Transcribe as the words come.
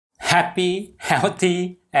happy,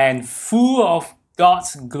 healthy, and full of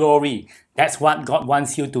God's glory. That's what God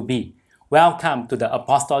wants you to be. Welcome to the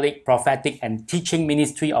Apostolic, Prophetic, and Teaching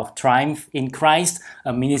Ministry of Triumph in Christ,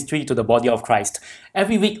 a ministry to the body of Christ.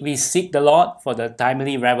 Every week we seek the Lord for the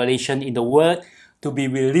timely revelation in the Word to be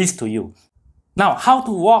released to you. Now, how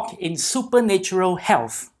to walk in supernatural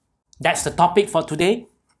health. That's the topic for today.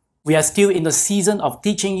 We are still in the season of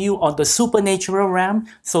teaching you on the supernatural realm,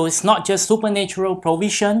 so it's not just supernatural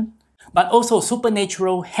provision, but also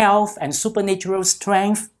supernatural health and supernatural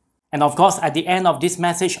strength. And of course, at the end of this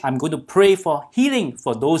message, I'm going to pray for healing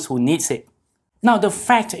for those who need it. Now, the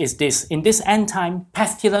fact is this, in this end time,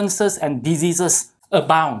 pestilences and diseases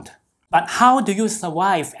abound. But how do you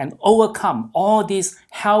survive and overcome all these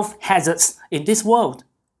health hazards in this world?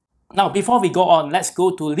 Now, before we go on, let's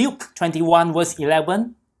go to Luke 21 verse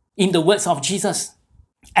 11. In the words of Jesus,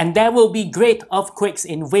 "And there will be great earthquakes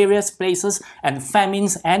in various places, and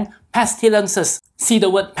famines and pestilences." See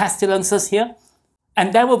the word pestilences here?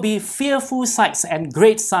 "And there will be fearful sights and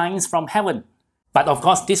great signs from heaven." But of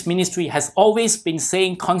course, this ministry has always been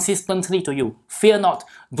saying consistently to you, fear not,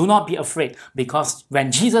 do not be afraid, because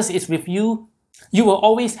when Jesus is with you, you will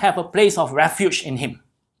always have a place of refuge in Him,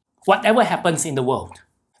 whatever happens in the world.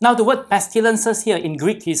 Now, the word pestilences here in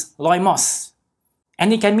Greek is loimos.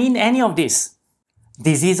 And it can mean any of these: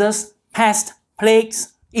 diseases, pests,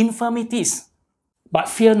 plagues, infirmities. But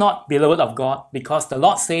fear not, beloved of God, because the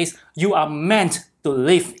Lord says you are meant to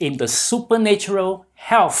live in the supernatural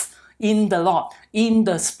health in the Lord, in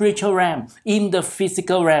the spiritual realm, in the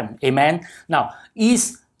physical realm. Amen. Now,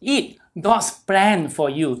 is it God's plan for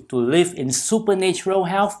you to live in supernatural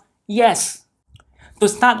health? Yes. To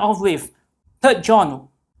start off with, 3 John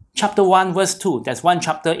chapter 1 verse 2. There's one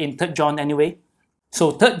chapter in 3 John anyway.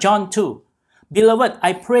 So 3 John 2, "Beloved,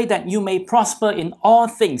 I pray that you may prosper in all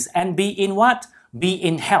things and be in what? Be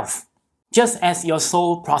in health, just as your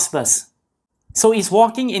soul prospers." So is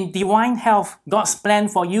walking in divine health God's plan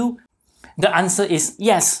for you? The answer is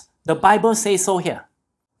yes. The Bible says so here.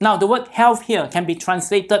 Now, the word health here can be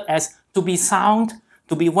translated as to be sound,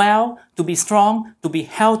 to be well, to be strong, to be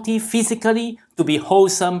healthy physically, to be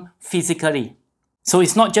wholesome physically. So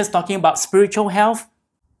it's not just talking about spiritual health,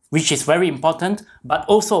 which is very important, but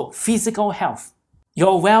also physical health,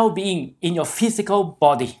 your well-being in your physical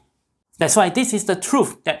body. That's why this is the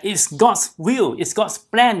truth, that it's God's will, it's God's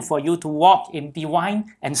plan for you to walk in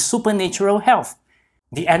divine and supernatural health.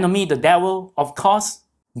 The enemy, the devil, of course,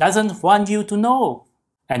 doesn't want you to know,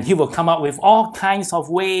 and he will come up with all kinds of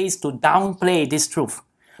ways to downplay this truth.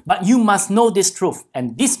 But you must know this truth,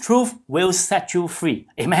 and this truth will set you free.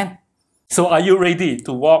 Amen? So are you ready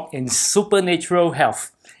to walk in supernatural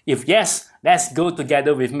health? If yes, let's go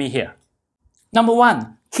together with me here. Number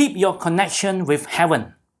 1, keep your connection with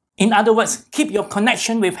heaven. In other words, keep your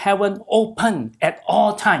connection with heaven open at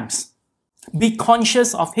all times. Be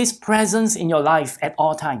conscious of His presence in your life at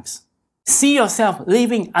all times. See yourself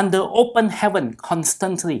living under open heaven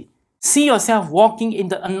constantly. See yourself walking in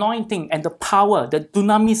the anointing and the power, the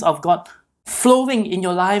dunamis of God, flowing in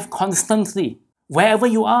your life constantly, wherever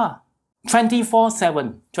you are.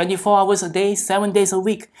 24/7, 24 hours a day, 7 days a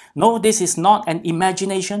week. No, this is not an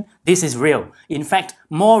imagination. This is real. In fact,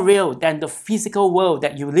 more real than the physical world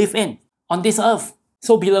that you live in on this earth.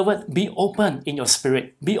 So beloved, be open in your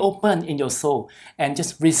spirit, be open in your soul, and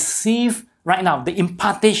just receive right now the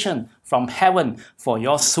impartation from heaven for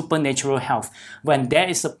your supernatural health. When there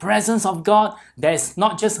is the presence of God, there is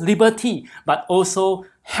not just liberty, but also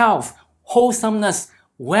health, wholesomeness,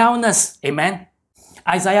 wellness. Amen.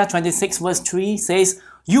 Isaiah 26 verse 3 says,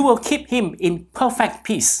 "You will keep him in perfect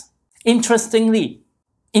peace." Interestingly,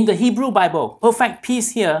 in the Hebrew Bible, perfect peace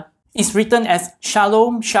here is written as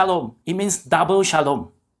shalom, shalom. It means double shalom.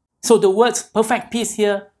 So the words perfect peace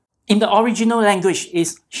here in the original language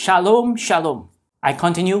is shalom, shalom. I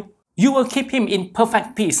continue. "You will keep him in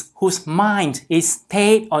perfect peace, whose mind is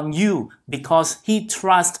stayed on you because he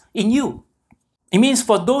trusts in you." It means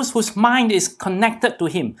for those whose mind is connected to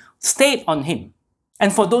Him, stayed on Him.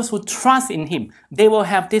 And for those who trust in Him, they will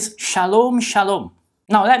have this shalom, shalom.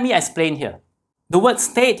 Now let me explain here. The word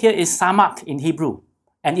stayed here is samak in Hebrew,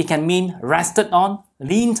 and it can mean rested on,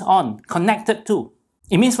 leaned on, connected to.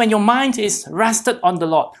 It means when your mind is rested on the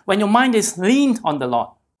Lord, when your mind is leaned on the Lord.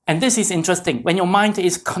 And this is interesting, when your mind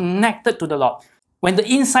is connected to the Lord, when the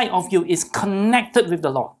inside of you is connected with the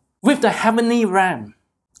Lord, with the heavenly realm,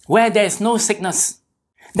 where there is no sickness,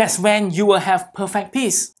 that's when you will have perfect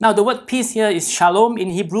peace. Now, the word peace here is shalom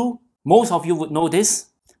in Hebrew. Most of you would know this.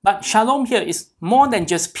 But shalom here is more than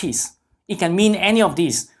just peace. It can mean any of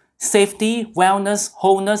these: safety, wellness,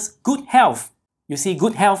 wholeness, good health. You see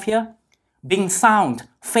good health here? being sound,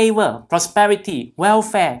 favor, prosperity,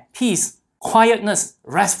 welfare, peace, quietness,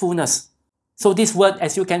 restfulness. So this word,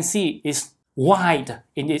 as you can see, is wide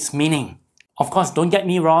in its meaning. Of course, don't get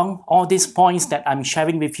me wrong, all these points that I'm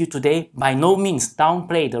sharing with you today by no means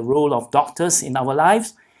downplay the role of doctors in our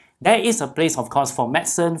lives. There is a place, of course, for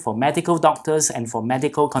medicine, for medical doctors, and for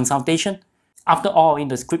medical consultation. After all, in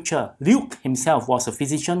the scripture, Luke himself was a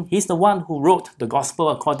physician. He's the one who wrote the gospel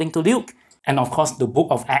according to Luke. And of course, the book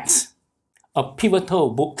of Acts, a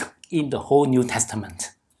pivotal book in the whole New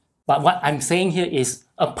Testament. But what I'm saying here is,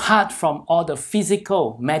 apart from all the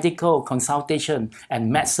physical, medical consultation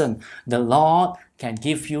and medicine, the Lord can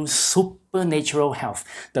give you supernatural health.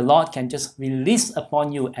 The Lord can just release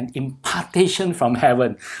upon you an impartation from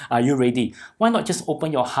heaven. Are you ready? Why not just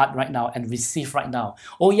open your heart right now and receive right now?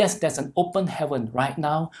 Oh yes, there's an open heaven right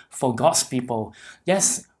now for God's people.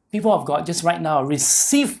 Yes, people of God, just right now,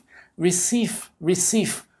 receive, receive,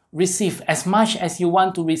 receive. Receive as much as you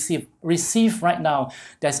want to receive. Receive right now.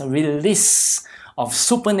 There's a release of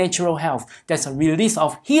supernatural health. There's a release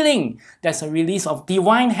of healing. There's a release of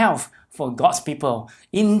divine health for God's people.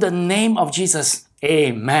 In the name of Jesus,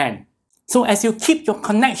 amen. So as you keep your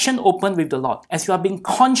connection open with the Lord, as you are being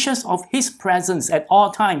conscious of His presence at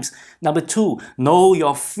all times, number 2, know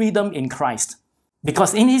your freedom in Christ.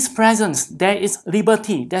 Because in His presence, there is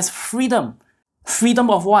liberty. There's freedom. Freedom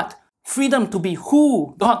of what? Freedom to be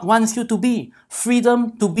who God wants you to be.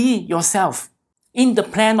 Freedom to be yourself. In the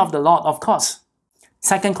plan of the Lord, of course.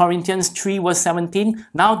 2 Corinthians 3 verse 17,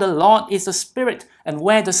 now the Lord is the Spirit, and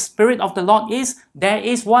where the Spirit of the Lord is, there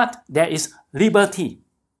is what? There is liberty.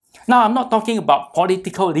 Now, I'm not talking about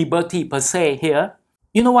political liberty per se here.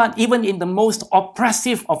 You know what? Even in the most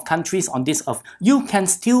oppressive of countries on this earth, you can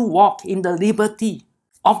still walk in the liberty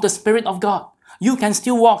of the Spirit of God. You can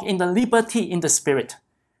still walk in the liberty in the Spirit.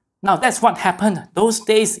 Now, that's what happened those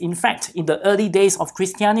days. In fact, in the early days of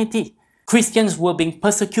Christianity, Christians were being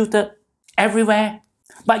persecuted everywhere,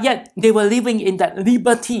 but yet they were living in that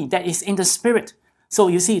liberty that is in the Spirit. So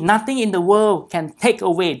you see, nothing in the world can take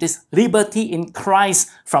away this liberty in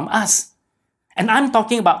Christ from us. And I'm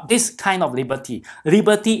talking about this kind of liberty,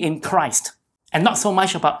 liberty in Christ, and not so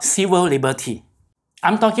much about civil liberty.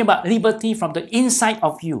 I'm talking about liberty from the inside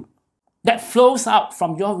of you, that flows out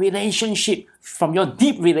from your relationship, from your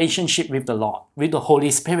deep relationship with the Lord, with the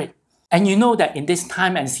Holy Spirit. And you know that in this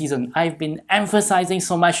time and season, I've been emphasizing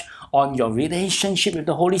so much on your relationship with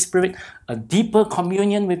the Holy Spirit, a deeper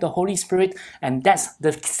communion with the Holy Spirit, and that's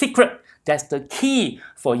the secret, that's the key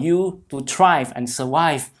for you to thrive and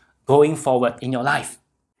survive going forward in your life.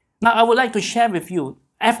 Now, I would like to share with you,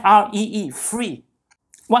 F-R-E-E, free.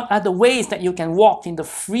 What are the ways that you can walk in the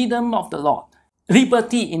freedom of the Lord?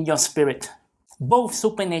 Liberty in your spirit, both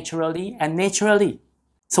supernaturally and naturally.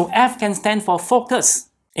 So F can stand for focus.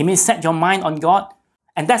 It means set your mind on God.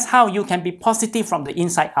 And that's how you can be positive from the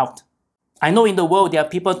inside out. I know in the world there are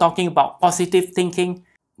people talking about positive thinking,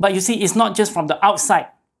 but you see, it's not just from the outside.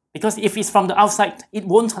 Because if it's from the outside, it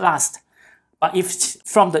won't last. But if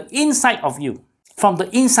it's from the inside of you, from the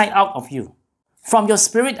inside out of you, from your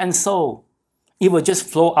spirit and soul, it will just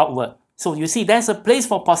flow outward. So you see, there's a place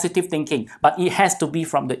for positive thinking, but it has to be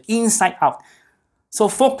from the inside out. So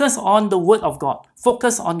focus on the Word of God.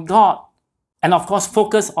 Focus on God. And of course,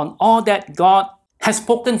 focus on all that God has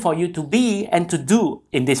spoken for you to be and to do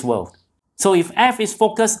in this world. So if F is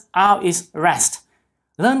focus, R is rest.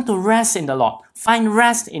 Learn to rest in the Lord. Find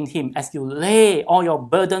rest in Him as you lay all your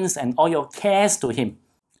burdens and all your cares to Him.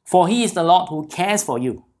 For He is the Lord who cares for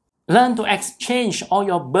you. Learn to exchange all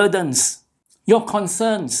your burdens, your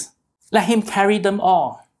concerns. Let Him carry them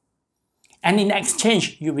all. And in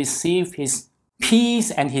exchange, you receive His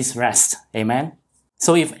peace and His rest. Amen.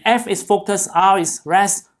 So if F is focus, R is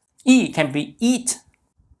rest, E can be eat,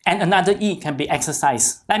 and another E can be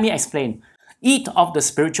exercise. Let me explain. Eat of the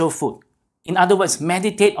spiritual food. In other words,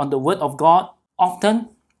 meditate on the Word of God often.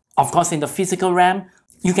 Of course, in the physical realm,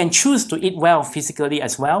 you can choose to eat well physically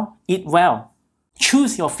as well. Eat well.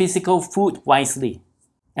 Choose your physical food wisely.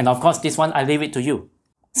 And of course, this one, I leave it to you.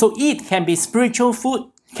 So eat can be spiritual food,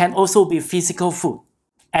 can also be physical food.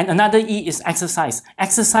 And another E is exercise.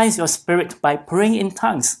 Exercise your spirit by praying in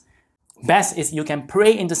tongues. Best is you can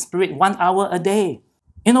pray in the Spirit 1 hour a day.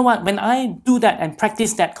 You know what? When I do that and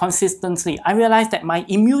practice that consistently, I realize that my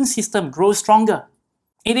immune system grows stronger.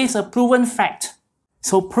 It is a proven fact.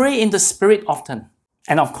 So pray in the Spirit often.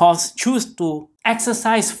 And of course, choose to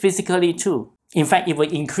exercise physically too. In fact, it will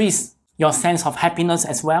increase your sense of happiness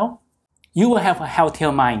as well. You will have a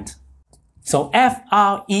healthier mind. So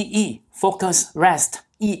F-R-E-E, focus, rest,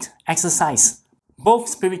 eat, exercise, both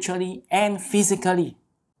spiritually and physically,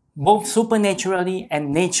 both supernaturally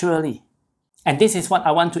and naturally. And this is what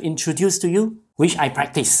I want to introduce to you, which I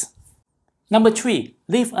practice. Number 3,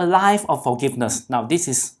 live a life of forgiveness. Now this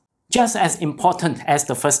is just as important as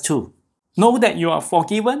the first two. Know that you are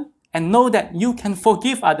forgiven and know that you can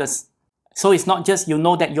forgive others. So it's not just you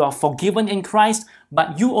know that you are forgiven in Christ,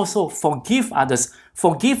 but you also forgive others.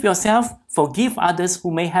 Forgive yourself, forgive others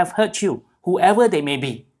who may have hurt you, whoever they may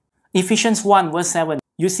be. Ephesians 1 verse 7.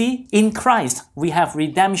 You see, in Christ we have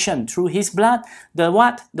redemption through His blood, the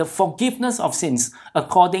what? The forgiveness of sins,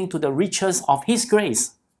 according to the riches of His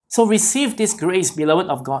grace. So receive this grace, beloved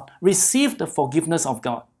of God. Receive the forgiveness of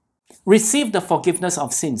God. Receive the forgiveness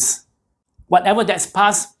of sins. Whatever that's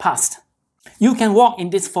past, past. You can walk in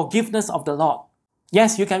this forgiveness of the Lord.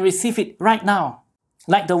 Yes, you can receive it right now,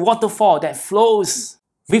 like the waterfall that flows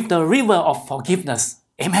with the river of forgiveness.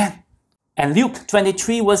 Amen. And Luke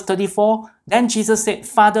 23 verse 34, then Jesus said,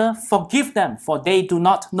 Father, forgive them, for they do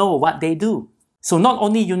not know what they do. So not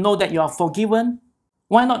only you know that you are forgiven,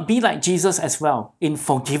 why not be like Jesus as well in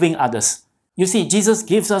forgiving others? You see, Jesus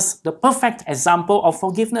gives us the perfect example of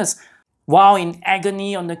forgiveness. While in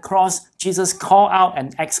agony on the cross, Jesus called out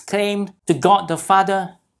and exclaimed to God the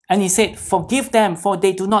Father, and He said, forgive them, for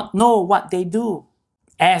they do not know what they do.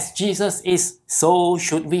 As Jesus is, so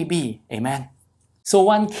should we be. Amen. So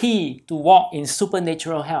one key to walk in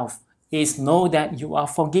supernatural health is know that you are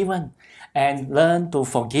forgiven and learn to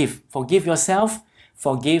forgive. Forgive yourself,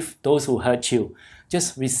 forgive those who hurt you.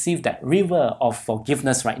 Just receive that river of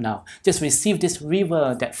forgiveness right now. Just receive this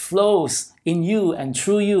river that flows in you and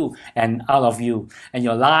through you and out of you. And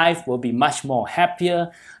your life will be much more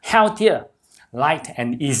happier, healthier, light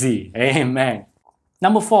and easy. Amen.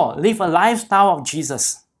 Number 4, live a lifestyle of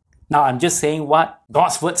Jesus. Now I'm just saying what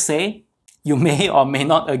God's word say. You may or may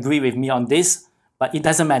not agree with me on this, but it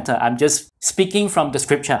doesn't matter. I'm just speaking from the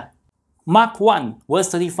scripture. Mark 1 verse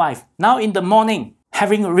 35. Now in the morning,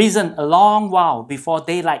 having risen a long while before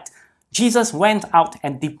daylight, Jesus went out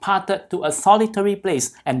and departed to a solitary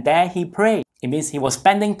place, and there He prayed. It means He was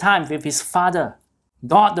spending time with His Father,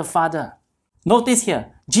 God the Father. Notice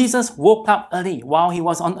here, Jesus woke up early while He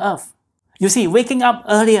was on earth. You see, waking up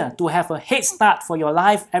earlier to have a head start for your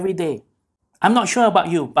life every day. I'm not sure about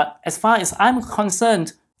you, but as far as I'm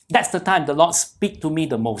concerned, that's the time the Lord speaks to me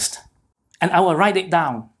the most. And I will write it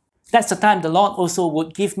down. That's the time the Lord also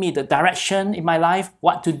would give me the direction in my life,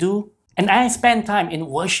 what to do. And I spend time in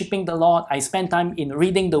worshiping the Lord. I spend time in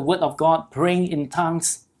reading the Word of God, praying in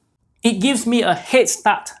tongues. It gives me a head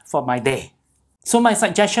start for my day. So my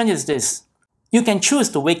suggestion is this. You can choose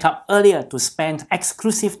to wake up earlier to spend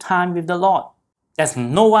exclusive time with the Lord. There's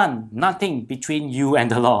no one, nothing between you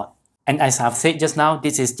and the Lord. And as I've said just now,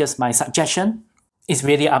 this is just my suggestion. It's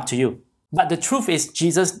really up to you. But the truth is,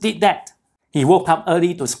 Jesus did that. He woke up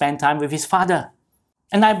early to spend time with His Father.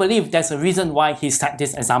 And I believe there's a reason why He set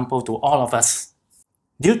this example to all of us.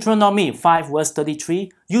 Deuteronomy 5 verse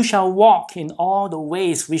 33, you shall walk in all the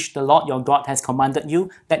ways which the Lord your God has commanded you,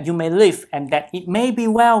 that you may live and that it may be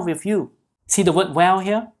well with you. See the word well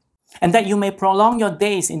here? And that you may prolong your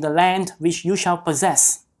days in the land which you shall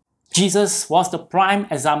possess. Jesus was the prime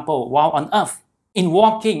example while on earth in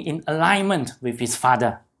walking in alignment with His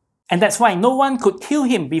Father. And that's why no one could kill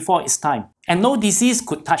Him before its time, and no disease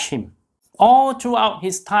could touch Him, all throughout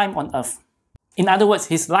His time on earth. In other words,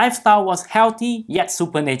 His lifestyle was healthy yet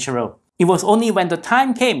supernatural. It was only when the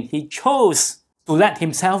time came, He chose to let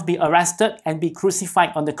Himself be arrested and be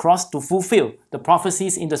crucified on the cross to fulfill the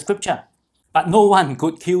prophecies in the scripture. But no one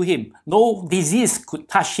could kill Him, no disease could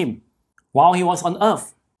touch Him while He was on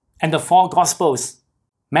earth. And the 4 Gospels,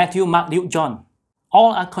 Matthew, Mark, Luke, John,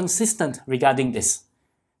 all are consistent regarding this.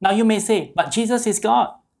 Now you may say, but Jesus is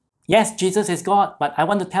God. Yes, Jesus is God, but I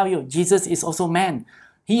want to tell you, Jesus is also man.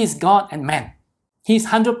 He is God and man. He is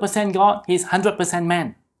 100% God, He is 100%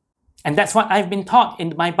 man. And that's what I've been taught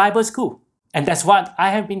in my Bible school. And that's what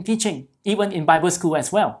I have been teaching, even in Bible school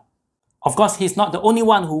as well. Of course, He's not the only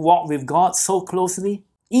one who walked with God so closely.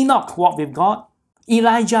 Enoch walked with God.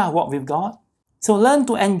 Elijah walked with God. So learn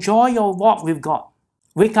to enjoy your walk with God.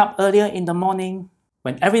 Wake up earlier in the morning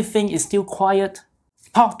when everything is still quiet.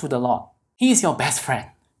 Talk to the Lord. He is your best friend.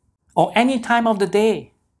 Or any time of the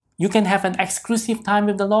day, you can have an exclusive time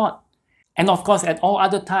with the Lord. And of course, at all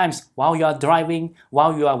other times, while you are driving,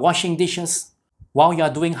 while you are washing dishes, while you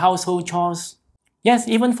are doing household chores. Yes,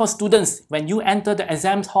 even for students, when you enter the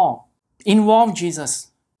exams hall, involve Jesus.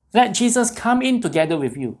 Let Jesus come in together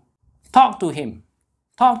with you. Talk to Him.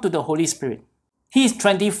 Talk to the Holy Spirit. He is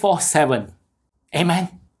 24/7.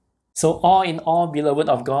 Amen. So all in all, beloved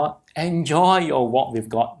of God, enjoy your walk with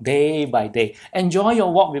God day by day. Enjoy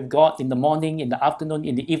your walk with God in the morning, in the afternoon,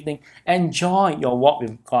 in the evening. Enjoy your walk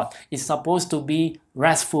with God. It's supposed to be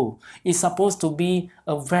restful. It's supposed to be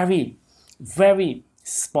a very, very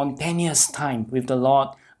spontaneous time with the Lord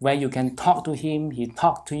where you can talk to Him, He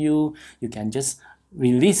talk to you, you can just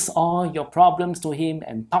release all your problems to Him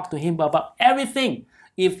and talk to Him about everything.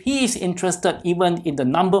 If He is interested even in the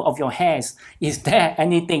number of your hairs, is there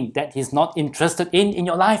anything that He's not interested in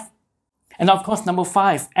your life? And of course, number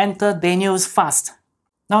 5, enter Daniel's fast.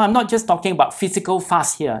 Now, I'm not just talking about physical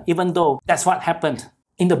fast here, even though that's what happened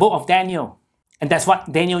in the book of Daniel. And that's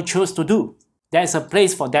what Daniel chose to do. There's a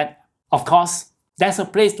place for that, of course. There's a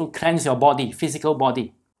place to cleanse your body, physical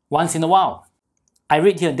body, once in a while. I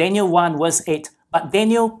read here, Daniel 1 verse 8, "But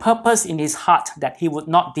Daniel purposed in his heart that he would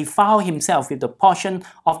not defile himself with the portion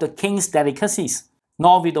of the king's delicacies,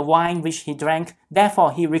 nor with the wine which he drank.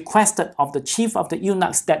 Therefore he requested of the chief of the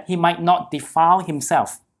eunuchs that he might not defile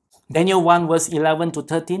himself." Daniel 1 verse 11 to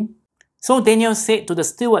 13. "So Daniel said to the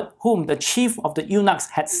steward whom the chief of the eunuchs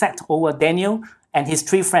had set over Daniel and his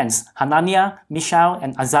 3 friends, Hananiah, Mishael,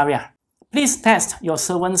 and Azariah, 'Please test your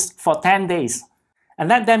servants for 10 days, and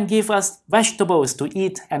let them give us vegetables to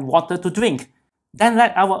eat and water to drink. Then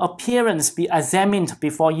let our appearance be examined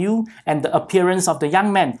before you, and the appearance of the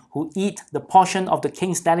young men who eat the portion of the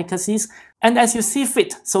king's delicacies, and as you see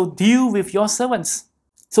fit, so deal with your servants.'"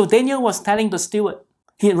 So Daniel was telling the steward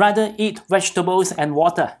he'd rather eat vegetables and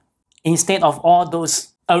water instead of all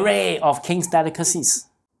those array of king's delicacies.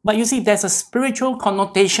 But you see, there's a spiritual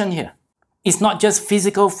connotation here. It's not just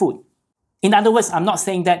physical food. In other words, I'm not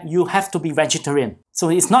saying that you have to be vegetarian. So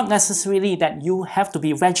it's not necessarily that you have to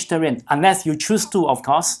be vegetarian unless you choose to, of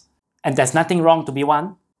course. And there's nothing wrong to be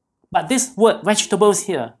one. But this word vegetables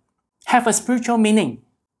here have a spiritual meaning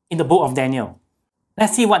in the book of Daniel.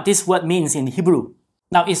 Let's see what this word means in Hebrew.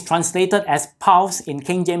 Now it's translated as pulse in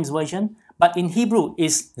King James Version, but in Hebrew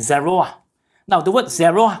is zeroah. Now the word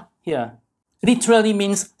zeroah here literally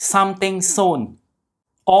means something sown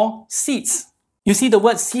or seeds. You see the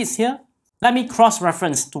word seeds here? Let me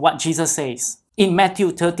cross-reference to what Jesus says in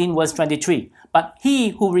Matthew 13 verse 23. "But he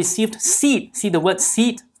who received seed," see the word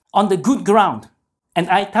seed, "on the good ground. And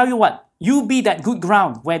I tell you what, you be that good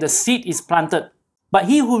ground where the seed is planted. But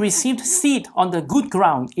he who received seed on the good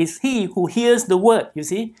ground is he who hears the word," you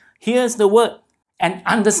see, hears the word and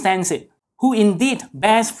understands it, "who indeed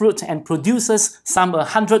bears fruit and produces some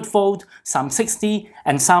 100-fold, some 60,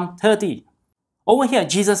 and some 30. Over here,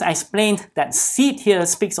 Jesus explained that seed here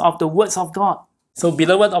speaks of the words of God. So,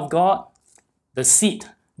 beloved of God, the seed,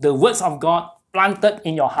 the words of God planted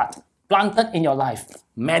in your heart, planted in your life.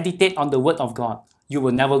 Meditate on the word of God. You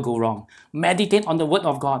will never go wrong. Meditate on the word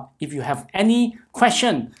of God. If you have any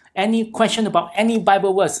question about any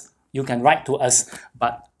Bible verse, you can write to us.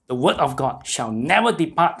 But the word of God shall never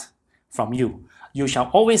depart from you. You shall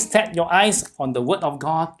always set your eyes on the word of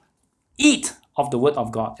God. Eat of the word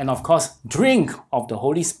of God. And of course, drink of the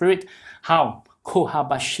Holy Spirit. How?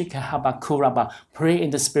 Pray in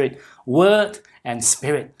the Spirit. Word and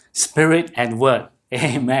Spirit. Spirit and Word.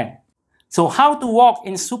 Amen. So how to walk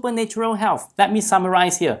in supernatural health? Let me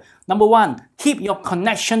summarize here. Number 1, keep your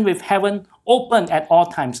connection with heaven open at all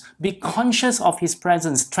times. Be conscious of His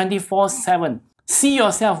presence 24/7. See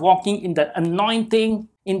yourself walking in the anointing,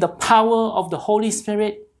 in the power of the Holy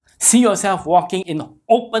Spirit. See yourself walking in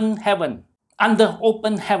open heaven, under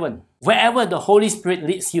open heaven, wherever the Holy Spirit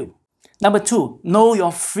leads you. Number 2, know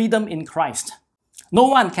your freedom in Christ. No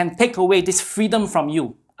one can take away this freedom from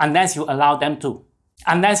you unless you allow them to.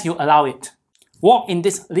 Unless you allow it. Walk in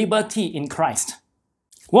this liberty in Christ.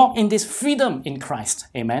 Walk in this freedom in Christ.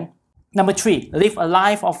 Amen. Number 3, live a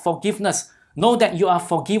life of forgiveness. Know that you are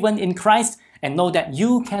forgiven in Christ and know that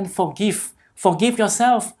you can forgive. Forgive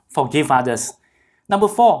yourself, forgive others. Number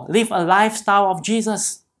 4, live a lifestyle of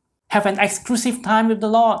Jesus. Have an exclusive time with the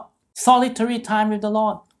Lord. Solitary time with the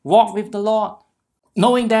Lord. Walk with the Lord.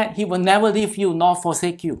 Knowing that He will never leave you nor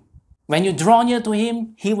forsake you. When you draw near to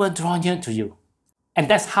Him, He will draw near to you. And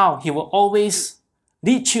that's how He will always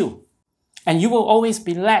lead you. And you will always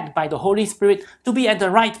be led by the Holy Spirit to be at the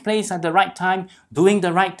right place at the right time, doing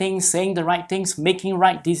the right things, saying the right things, making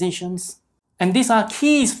right decisions. And these are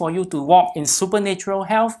keys for you to walk in supernatural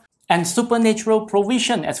health and supernatural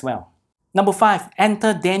provision as well. Number 5,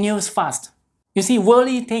 enter Daniel's fast. You see,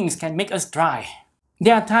 worldly things can make us dry.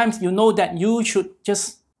 There are times you know that you should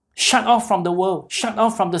just shut off from the world, shut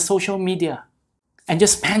off from the social media, and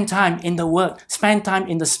just spend time in the Word, spend time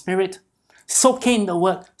in the Spirit, soak in the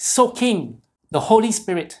Word, soak in the Holy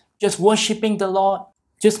Spirit, just worshiping the Lord,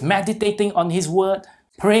 just meditating on His Word,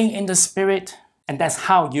 praying in the Spirit, and that's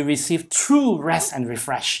how you receive true rest and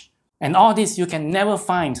refresh. And all this you can never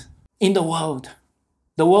find in the world.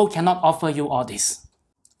 The world cannot offer you all this.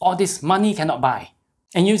 All this money cannot buy.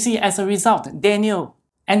 And you see, as a result, Daniel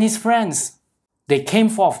and his friends, they came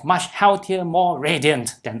forth much healthier, more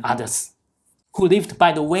radiant than others, who lived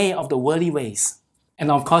by the way of the worldly ways.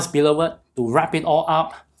 And of course, beloved, to wrap it all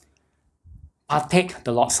up, partake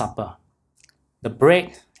the Lord's Supper, the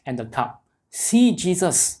bread and the cup. See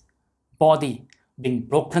Jesus' body being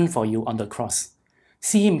broken for you on the cross.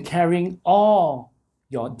 See him carrying all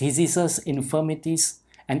your diseases, infirmities,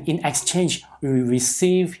 and in exchange, we will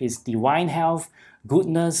receive his divine health,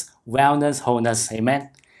 goodness, wellness, wholeness. Amen.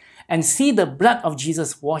 And see the blood of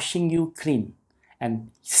Jesus washing you clean.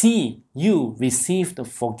 And see you receive the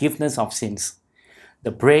forgiveness of sins.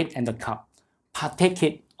 The bread and the cup. Partake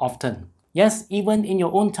it often. Yes, even in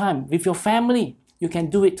your own time, with your family, you can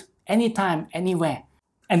do it anytime, anywhere.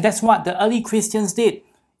 And that's what the early Christians did.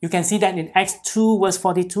 You can see that in Acts 2 verse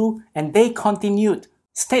 42, and they continued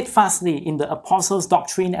steadfastly in the apostles'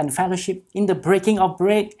 doctrine and fellowship, in the breaking of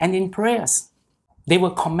bread and in prayers. They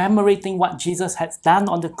were commemorating what Jesus had done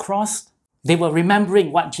on the cross. They were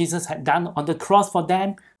remembering what Jesus had done on the cross for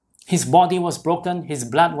them. His body was broken, his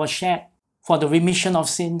blood was shed for the remission of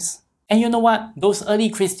sins. And you know what? Those early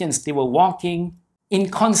Christians, they were walking in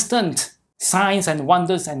constant signs and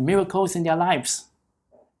wonders and miracles in their lives.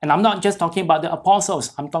 And I'm not just talking about the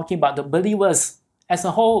apostles, I'm talking about the believers as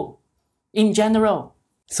a whole, in general.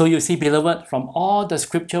 So you see, beloved, from all the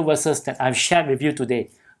scripture verses that I've shared with you today,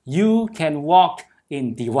 you can walk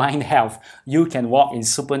in divine health. You can walk in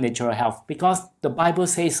supernatural health because the Bible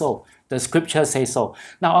says so. The scripture says so.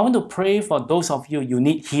 Now, I want to pray for those of you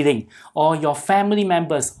need healing, or your family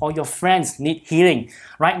members or your friends need healing.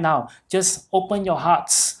 Right now, just open your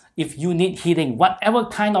hearts. If you need healing, whatever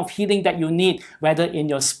kind of healing that you need, whether in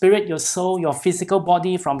your spirit, your soul, your physical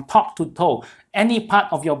body, from top to toe, any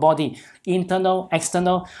part of your body, internal,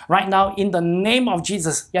 external, right now, in the name of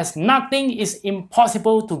Jesus, yes, nothing is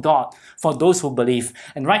impossible to God for those who believe.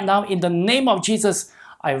 And right now, in the name of Jesus,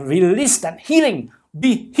 I release that healing.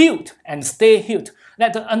 Be healed and stay healed.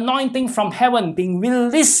 Let the anointing from heaven be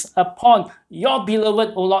released upon your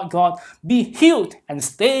beloved, O Lord God. Be healed and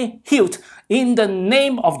stay healed in the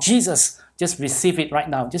name of Jesus. Just receive it right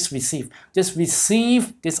now. Just receive. Just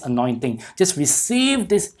receive this anointing. Just receive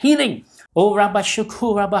this healing. O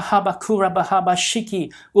Rabashuku Rabahabaku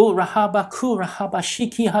Rabahabashiki. O Rahabaku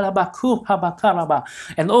Rahabashiki Halabaku Habakaraba.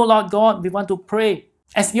 And O Lord God, we want to pray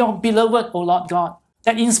as your beloved, O Lord God,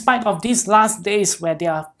 that in spite of these last days where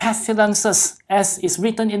there are pestilences, as is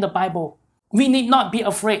written in the Bible, we need not be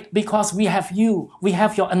afraid because we have you, we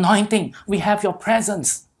have your anointing, we have your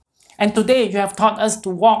presence. And today you have taught us to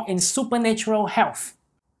walk in supernatural health.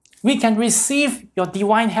 We can receive your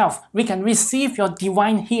divine health, we can receive your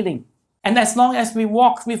divine healing. And as long as we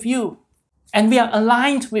walk with you, and we are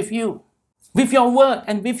aligned with you, with your word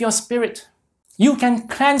and with your spirit, you can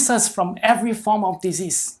cleanse us from every form of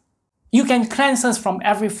disease. You can cleanse us from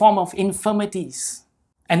every form of infirmities.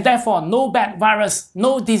 And therefore, no bad virus,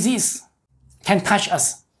 no disease can touch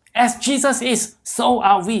us. As Jesus is, so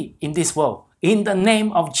are we in this world. In the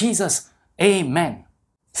name of Jesus, amen.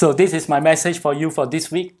 So this is my message for you for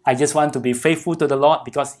this week. I just want to be faithful to the Lord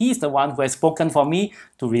because He's the one who has spoken for me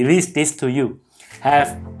to release this to you.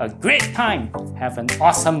 Have a great time. Have an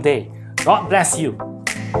awesome day. God bless you.